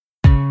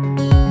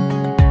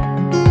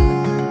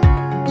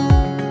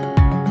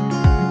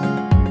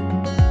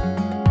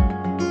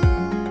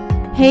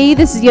Hey,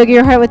 this is Yoga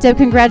Your Heart with Deb.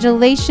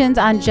 Congratulations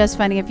on just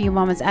finding a few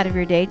moments out of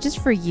your day just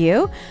for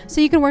you, so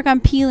you can work on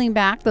peeling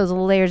back those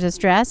layers of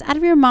stress out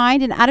of your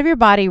mind and out of your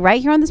body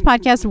right here on this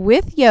podcast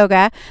with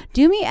yoga.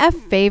 Do me a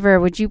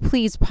favor. Would you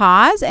please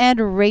pause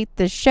and rate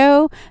the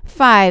show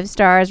 5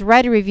 stars,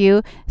 write a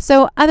review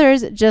so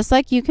others just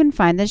like you can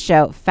find the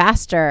show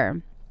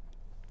faster.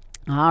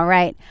 All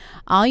right.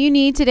 All you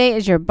need today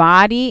is your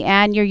body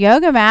and your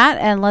yoga mat,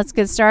 and let's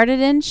get started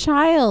in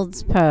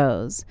child's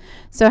pose.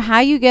 So how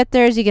you get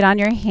there is you get on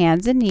your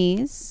hands and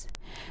knees.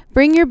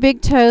 Bring your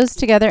big toes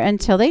together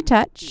until they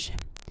touch.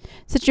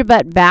 Sit your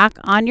butt back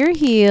on your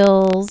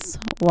heels.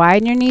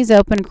 Widen your knees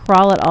open.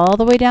 Crawl it all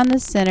the way down the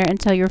center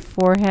until your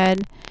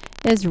forehead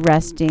is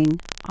resting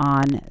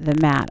on the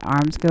mat.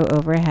 Arms go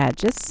overhead.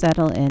 Just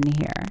settle in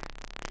here.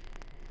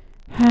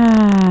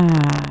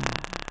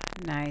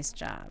 Nice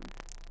job.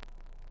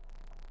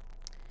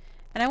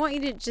 And I want you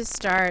to just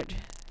start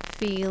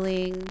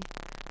feeling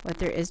what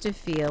there is to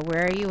feel.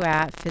 Where are you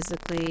at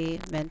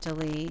physically,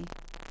 mentally?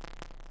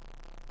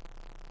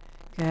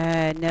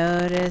 Good.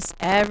 Notice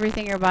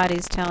everything your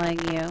body's telling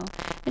you.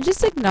 And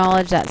just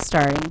acknowledge that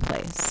starting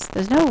place.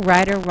 There's no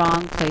right or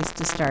wrong place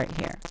to start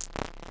here.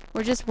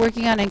 We're just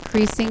working on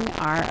increasing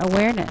our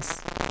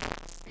awareness.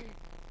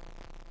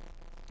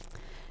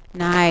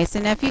 Nice.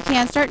 And if you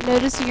can, start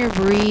noticing your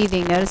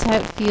breathing. Notice how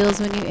it feels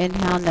when you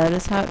inhale.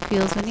 Notice how it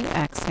feels when you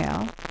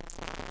exhale.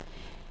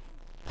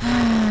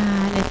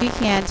 And if you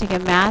can, take a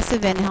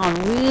massive inhale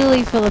and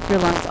really fill up your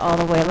lungs all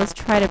the way. Let's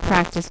try to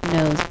practice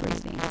nose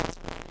breathing.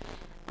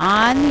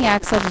 On the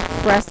exhale, just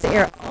press the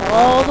air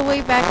all the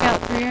way back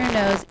out through your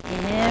nose.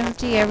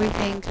 Empty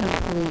everything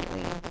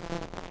completely.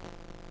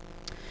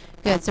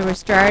 Good. So we're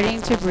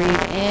starting to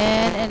breathe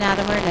in and out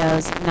of our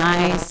nose,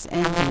 nice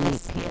and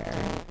deep here.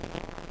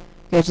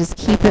 Good. Just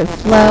keep it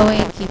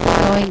flowing. Keep it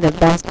going the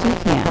best you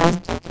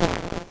can.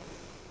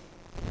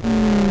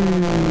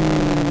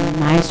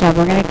 Nice job.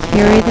 We're going to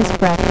carry this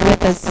breath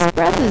with us. This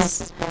breath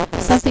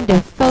is something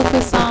to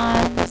focus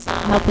on,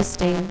 help us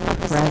stay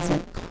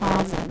present,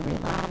 calm, and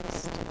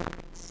relaxed.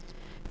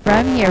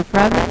 From here,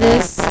 from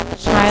this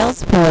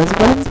child's pose,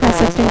 go ahead and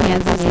press up your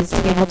hands and knees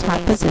to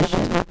tabletop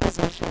position. Go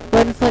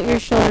ahead and float your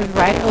shoulders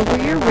right over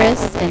your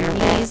wrists and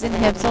knees and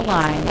hips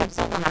aligned.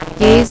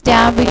 Gaze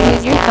down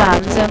between your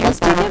thumbs, and let's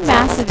take a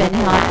massive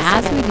inhale.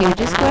 And as we do,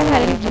 just go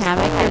ahead and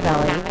hammock your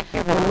belly.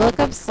 Look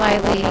up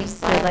slightly,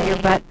 so let your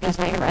butt just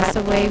press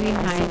away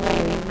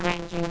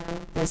behind you.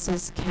 This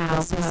is cow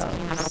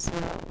pose.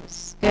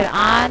 Good.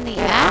 On the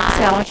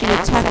exhale, I want you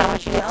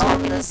to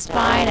tuck the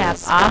spine up.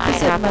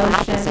 Opposite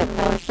motion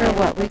for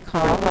what we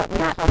call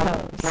cat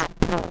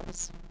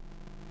pose.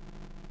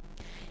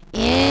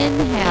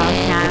 Inhale,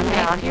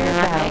 hammock your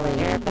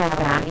belly,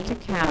 back to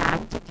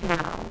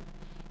cow.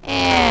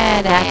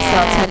 And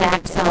exhale,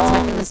 tuck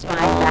the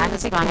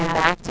spine,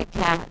 back to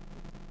cat.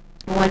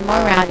 One more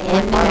round.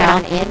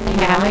 Inhale,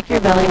 hammock your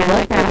belly,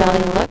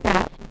 look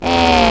up.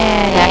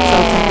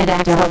 And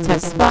exhale, tuck the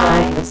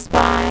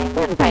spine. Go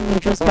ahead and find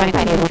neutral spine,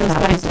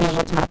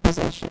 tabletop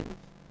position.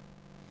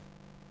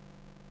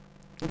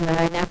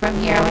 Good. Now from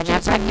here, I want you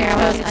to tuck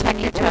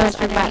your toes,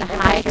 your butt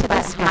high to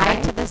the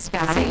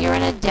sky. So you're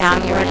in a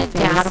downward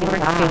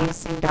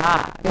facing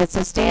dog. Good.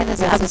 So stay in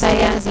this upside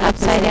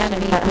down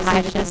knee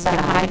position,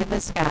 high to the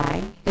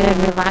sky. Good.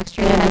 Relax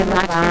your head,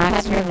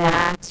 relax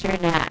your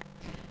neck.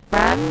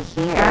 From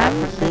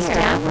this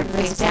downward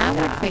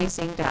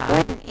facing dog. Go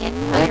ahead and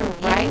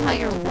inhale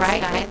your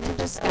right into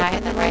the sky,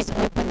 and the right,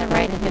 open the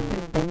right hip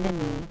and bend the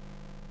knee.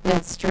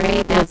 Good.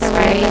 Straighten out the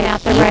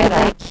right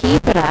leg,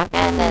 keep it up,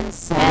 and then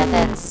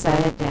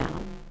set it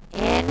down.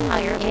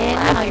 Inhale your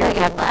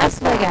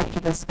left leg up to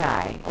the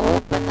sky.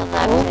 Open the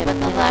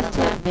left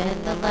hip,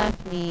 bend the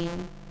left knee.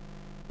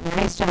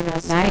 Nice job.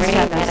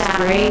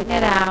 Straighten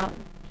it out.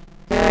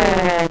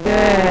 Good.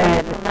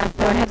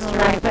 Go ahead and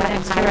right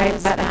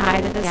butt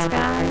high to the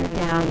sky.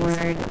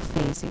 Downward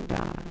facing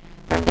dog.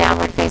 From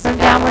downward facing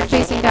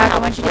dog, I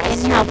want you to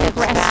inhale,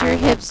 press your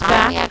hips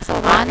back.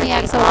 On the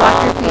exhale,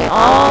 walk your feet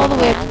all the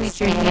way up to meet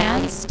your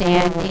hands,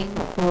 standing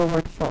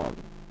forward fold.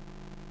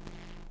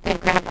 Good.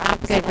 Grab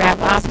opposite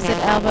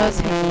elbows.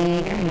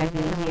 Hang your head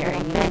here.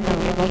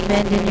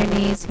 Bend in your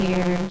knees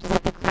here. Just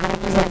let the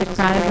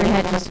crown of your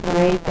head just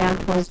straight down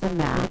towards the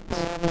mat.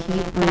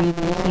 Keep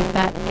breathing. Keep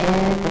that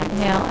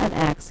inhale and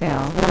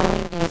exhale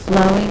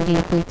flowing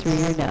deeply through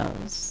your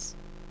nose.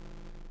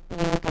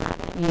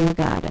 You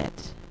got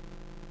it.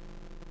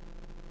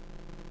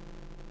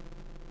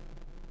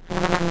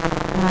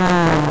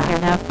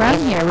 Now from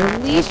here,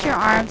 release your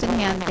arms and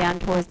hands down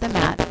towards the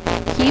mat.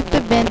 Keep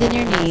the bend in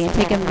your knee and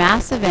take a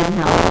massive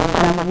inhale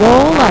and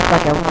roll up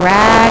like a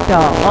rag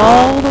doll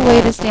all the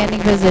way to standing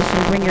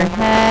position. Bring your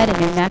head and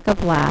your neck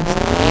up last.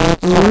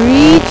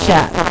 Reach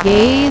up,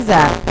 gaze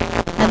up,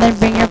 and then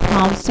bring your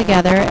palms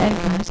together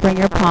and bring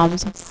your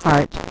palms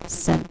heart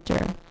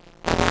center.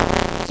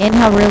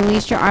 Inhale,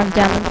 release your arms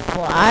down and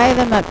fly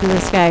them up to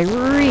the sky.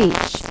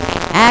 Reach.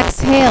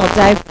 Exhale,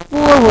 dive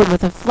forward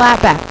with a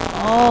flat back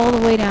all the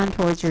way down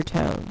towards your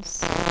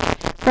toes.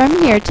 From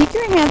here, take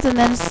your hands and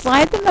then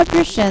slide them up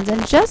your shins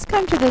and just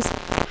come to this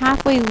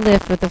halfway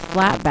lift with a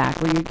flat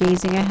back where you're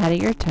gazing ahead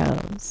of your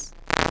toes.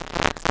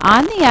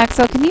 On the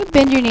exhale, can you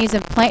bend your knees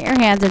and plant your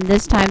hands, and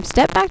this time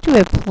step back to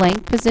a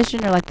plank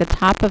position or like the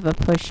top of a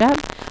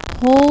push-up.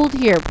 Hold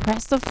here.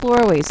 Press the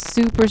floor away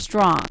super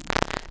strong.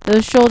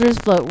 Those shoulders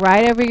float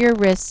right over your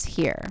wrists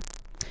here.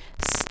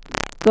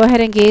 Go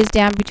ahead and gaze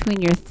down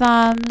between your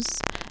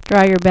thumbs.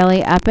 Draw your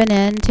belly up and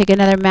in. Take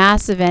another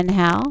massive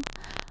inhale.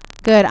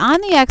 Good. On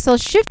the exhale,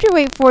 shift your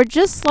weight forward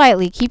just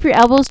slightly. Keep your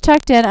elbows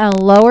tucked in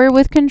and lower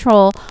with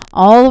control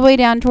all the way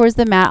down towards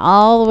the mat,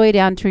 all the way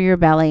down to your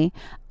belly.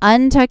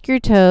 Untuck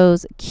your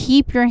toes.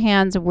 Keep your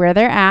hands where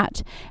they're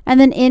at. And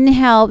then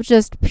inhale,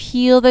 just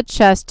peel the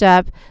chest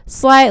up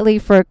slightly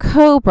for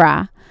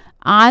cobra.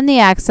 On the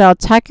exhale,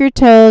 tuck your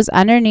toes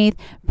underneath.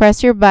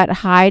 Press your butt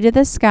high to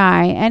the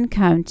sky and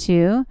come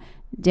to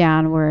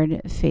downward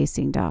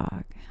facing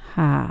dog.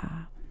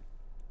 Ha.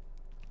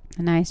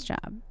 Nice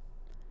job.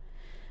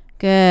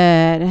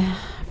 Good.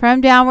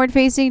 From downward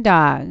facing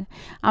dog,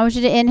 I want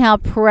you to inhale,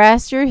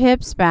 press your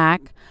hips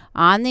back.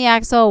 On the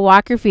exhale,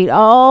 walk your feet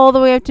all the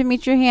way up to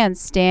meet your hands,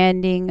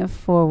 standing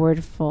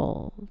forward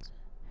fold.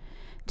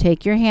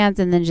 Take your hands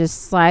and then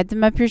just slide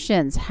them up your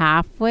shins,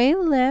 halfway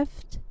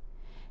lift.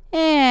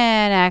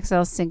 And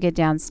exhale, sink it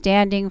down,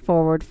 standing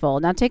forward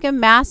fold. Now take a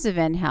massive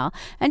inhale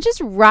and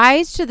just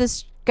rise to the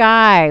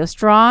sky.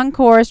 Strong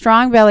core,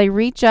 strong belly,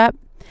 reach up.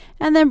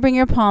 And then bring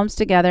your palms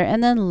together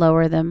and then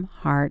lower them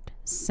heart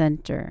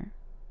center.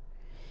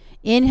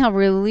 Inhale,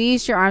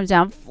 release your arms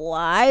down,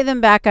 fly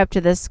them back up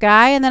to the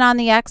sky. And then on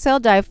the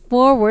exhale, dive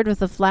forward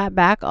with a flat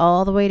back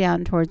all the way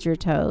down towards your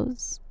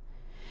toes.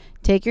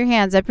 Take your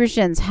hands up your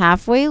shins,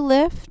 halfway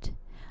lift.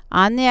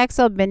 On the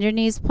exhale, bend your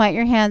knees, plant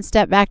your hands,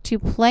 step back to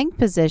plank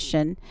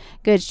position.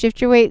 Good.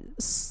 Shift your weight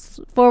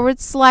forward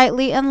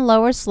slightly and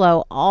lower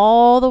slow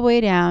all the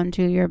way down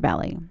to your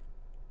belly.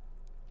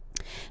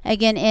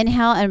 Again,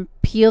 inhale and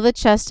peel the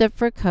chest up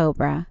for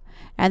cobra.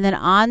 And then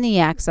on the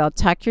exhale,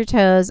 tuck your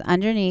toes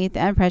underneath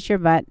and press your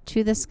butt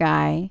to the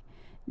sky.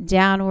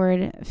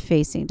 Downward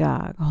facing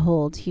dog.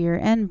 Hold here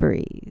and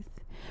breathe.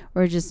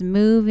 We're just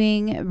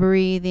moving,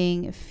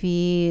 breathing,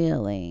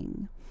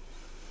 feeling.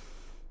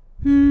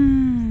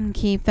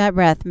 Keep that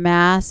breath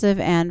massive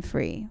and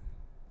free.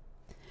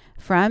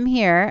 From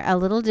here, a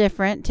little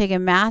different. Take a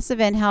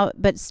massive inhale,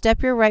 but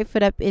step your right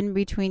foot up in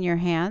between your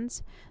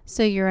hands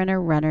so you're in a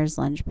runner's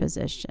lunge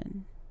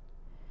position.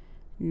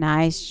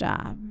 Nice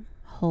job.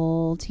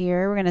 Hold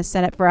here. We're going to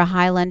set it for a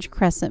high lunge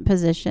crescent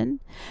position.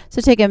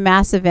 So take a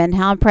massive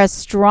inhale and press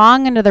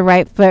strong into the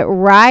right foot.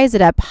 Rise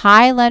it up.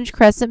 High lunge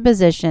crescent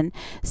position.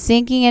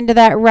 Sinking into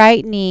that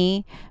right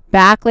knee.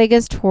 Back leg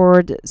is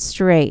toward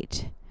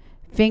straight.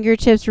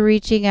 Fingertips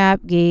reaching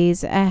up.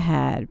 Gaze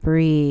ahead.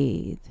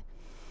 Breathe.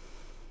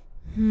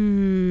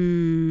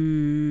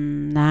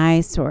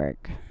 Nice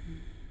work.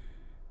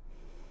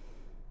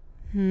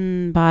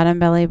 Bottom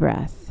belly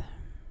breath.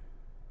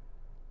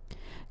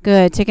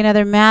 Good. Take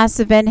another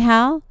massive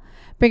inhale.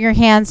 Bring your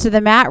hands to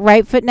the mat.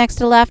 Right foot next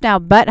to left. Now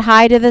butt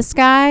high to the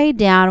sky.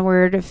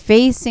 Downward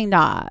facing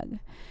dog.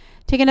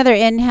 Take another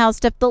inhale.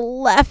 Step the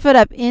left foot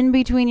up in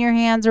between your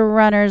hands.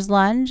 Runner's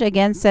lunge.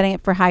 Again, setting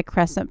it for high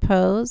crescent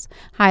pose.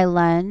 High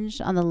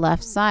lunge on the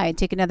left side.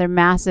 Take another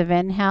massive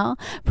inhale.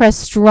 Press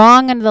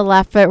strong into the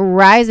left foot.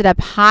 Rise it up.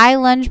 High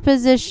lunge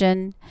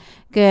position.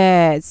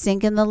 Good.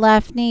 Sink in the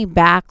left knee.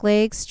 Back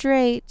leg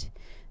straight.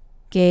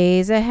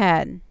 Gaze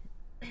ahead.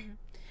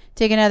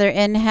 Take another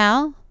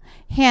inhale.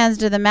 Hands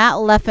to the mat.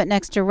 Left foot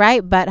next to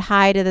right. Butt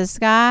high to the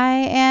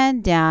sky.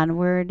 And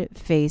downward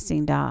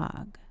facing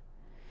dog.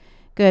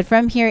 Good.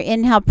 From here,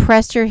 inhale.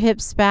 Press your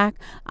hips back.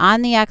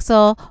 On the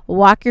exhale,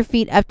 walk your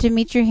feet up to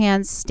meet your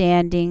hands.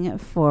 Standing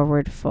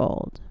forward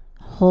fold.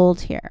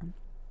 Hold here.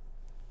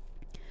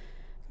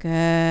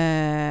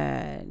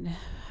 Good.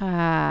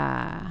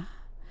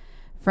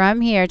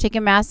 From here, take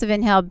a massive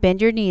inhale, bend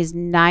your knees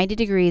 90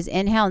 degrees.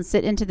 Inhale and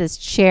sit into this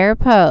chair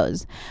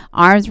pose.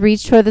 Arms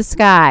reach toward the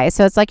sky.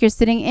 So it's like you're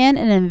sitting in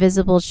an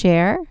invisible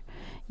chair.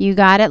 You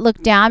got it.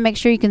 Look down. Make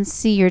sure you can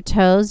see your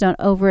toes. Don't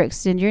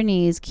overextend your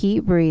knees.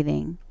 Keep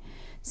breathing.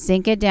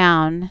 Sink it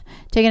down.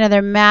 Take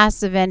another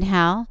massive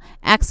inhale.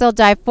 Exhale,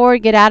 dive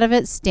forward. Get out of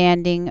it.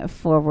 Standing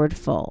forward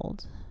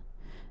fold.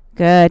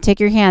 Good. Take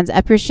your hands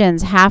up your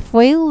shins.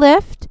 Halfway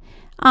lift.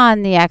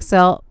 On the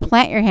exhale,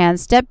 plant your hands,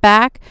 step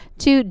back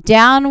to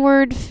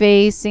downward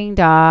facing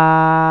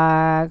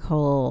dog.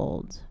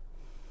 Hold.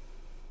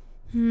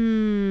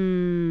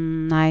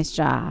 Nice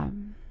job.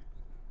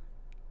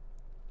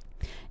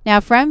 Now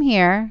from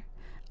here,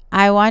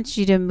 I want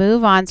you to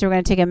move on. So we're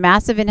going to take a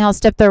massive inhale,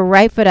 step the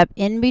right foot up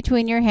in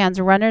between your hands,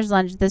 runner's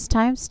lunge. This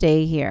time,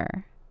 stay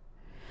here.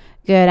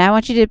 Good. I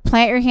want you to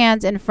plant your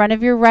hands in front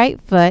of your right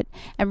foot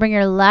and bring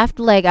your left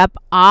leg up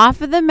off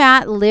of the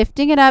mat,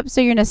 lifting it up so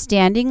you're in a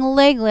standing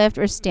leg lift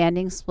or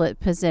standing split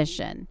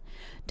position.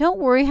 Don't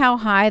worry how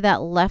high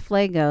that left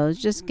leg goes.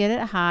 Just get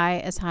it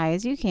high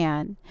as you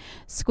can.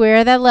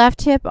 Square that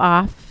left hip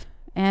off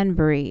And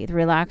breathe.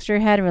 Relax your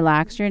head,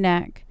 relax your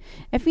neck.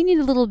 If you need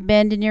a little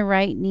bend in your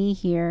right knee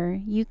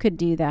here, you could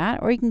do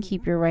that, or you can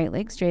keep your right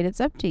leg straight.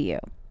 It's up to you.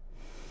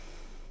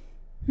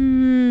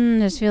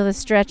 Just feel the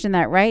stretch in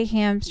that right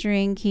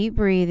hamstring. Keep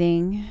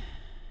breathing.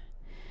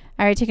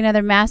 All right, take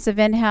another massive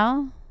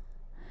inhale.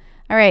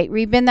 All right,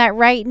 rebend that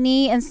right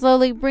knee and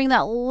slowly bring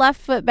that left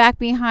foot back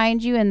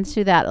behind you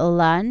into that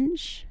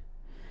lunge.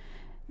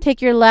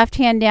 Take your left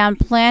hand down,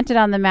 plant it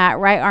on the mat.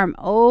 Right arm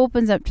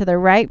opens up to the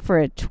right for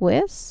a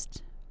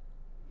twist.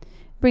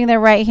 Bring the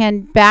right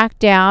hand back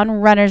down,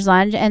 runner's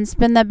lunge, and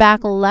spin the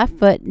back left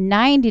foot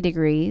 90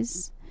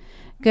 degrees.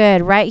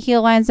 Good. Right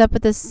heel lines up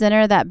with the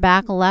center of that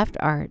back left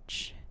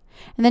arch.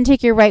 And then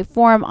take your right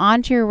forearm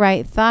onto your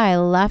right thigh,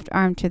 left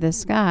arm to the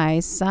sky,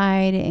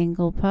 side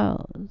angle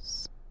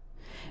pose.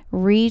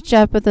 Reach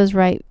up with those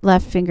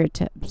left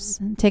fingertips.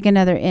 Take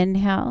another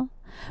inhale.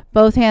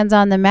 Both hands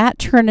on the mat,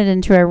 turn it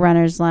into a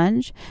runner's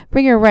lunge.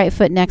 Bring your right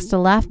foot next to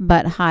left,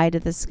 butt high to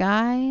the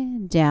sky,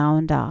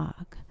 down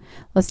dog.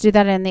 Let's do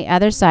that on the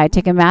other side.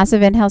 Take a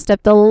massive inhale,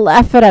 step the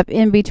left foot up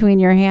in between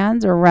your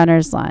hands, or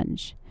runner's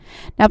lunge.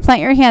 Now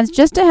plant your hands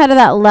just ahead of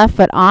that left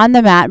foot on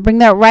the mat. Bring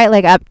that right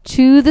leg up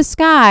to the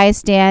sky,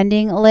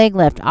 standing leg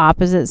lift,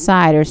 opposite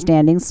side, or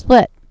standing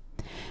split.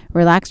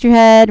 Relax your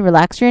head,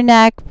 relax your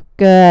neck.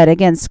 Good.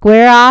 Again,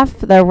 square off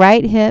the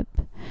right hip.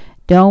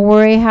 Don't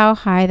worry how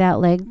high that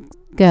leg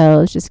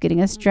goes. Just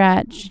getting a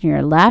stretch in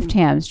your left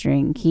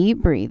hamstring. Keep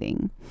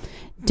breathing.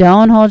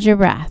 Don't hold your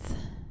breath.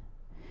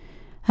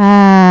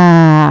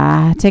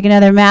 Take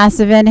another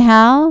massive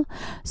inhale.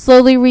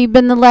 Slowly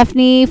rebend the left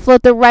knee.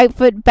 Float the right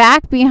foot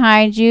back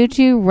behind you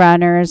to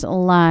runner's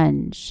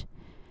lunge.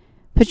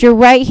 Put your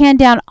right hand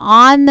down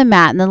on the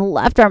mat and then the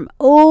left arm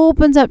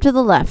opens up to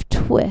the left.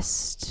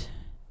 Twist.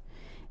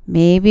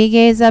 Maybe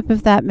gaze up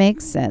if that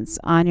makes sense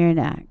on your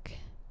neck.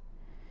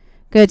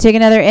 Good. Take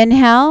another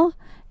inhale.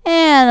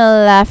 And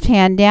left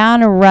hand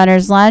down,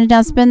 runner's lunge.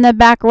 Now spin the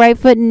back right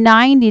foot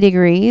 90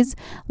 degrees.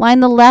 Line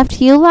the left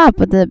heel up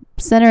with the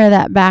center of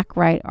that back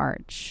right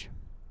arch.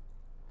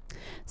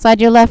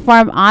 Slide your left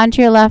arm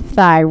onto your left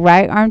thigh.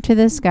 Right arm to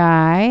the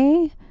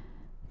sky.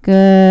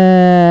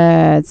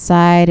 Good.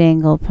 Side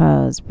angle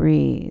pose.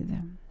 Breathe.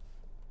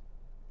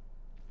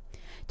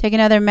 Take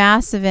another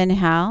massive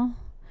inhale.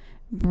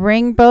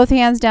 Bring both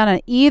hands down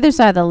on either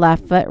side of the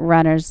left foot.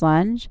 Runner's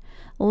lunge.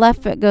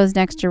 Left foot goes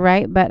next to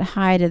right, but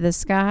high to the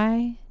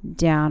sky,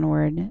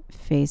 downward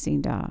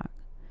facing dog.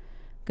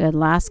 Good.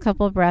 Last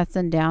couple of breaths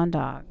in down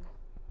dog.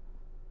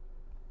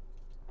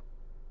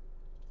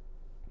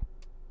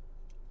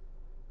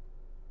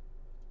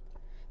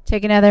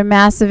 Take another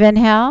massive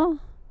inhale.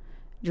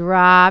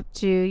 Drop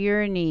to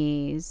your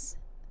knees.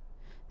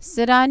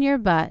 Sit on your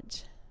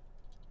butt.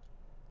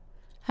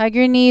 Hug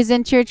your knees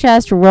into your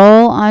chest.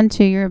 Roll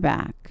onto your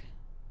back.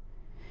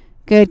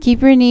 Good.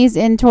 Keep your knees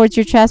in towards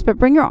your chest, but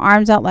bring your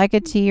arms out like a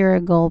T or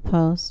a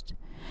goalpost.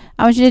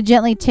 I want you to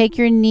gently take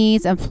your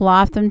knees and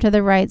plop them to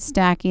the right,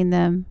 stacking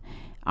them.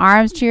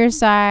 Arms to your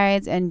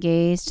sides and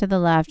gaze to the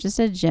left. Just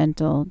a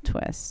gentle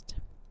twist.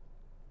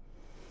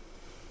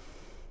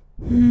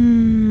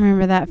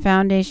 Remember that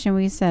foundation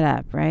we set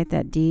up, right?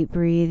 That deep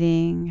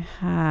breathing.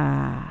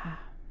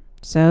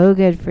 So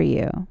good for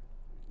you.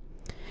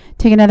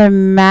 Take another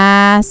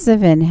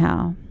massive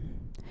inhale.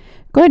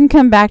 Go ahead and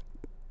come back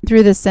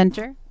through the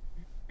center.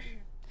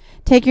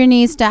 Take your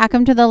knees, stack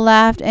them to the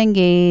left, and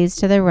gaze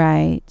to the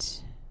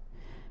right.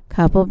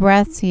 Couple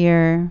breaths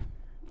here.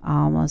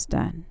 Almost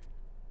done.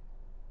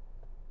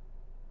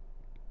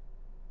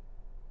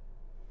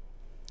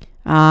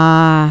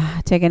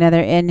 Take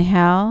another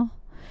inhale.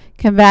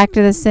 Come back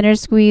to the center.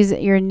 Squeeze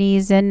your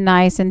knees in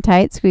nice and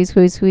tight. Squeeze,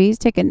 squeeze, squeeze.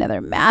 Take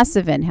another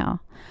massive inhale.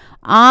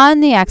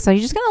 On the exhale,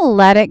 you're just going to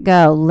let it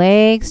go.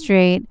 Legs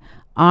straight.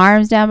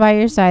 Arms down by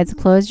your sides.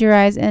 Close your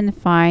eyes and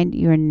find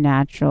your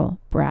natural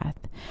breath.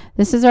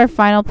 This is our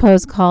final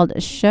pose called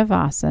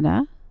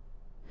Shavasana.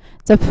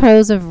 It's a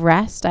pose of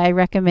rest. I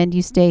recommend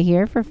you stay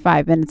here for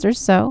 5 minutes or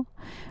so.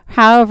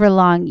 However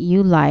long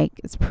you like,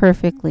 it's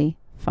perfectly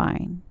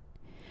fine.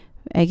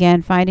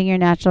 Again, finding your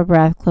natural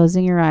breath,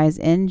 closing your eyes,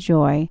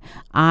 enjoy.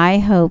 I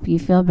hope you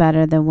feel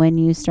better than when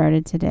you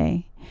started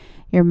today.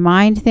 Your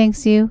mind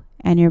thanks you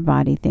and your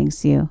body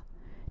thanks you.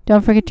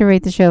 Don't forget to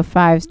rate the show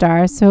 5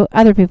 stars so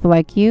other people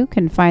like you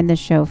can find the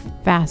show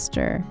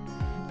faster.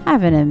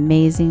 Have an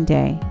amazing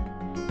day.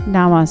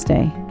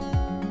 Namaste.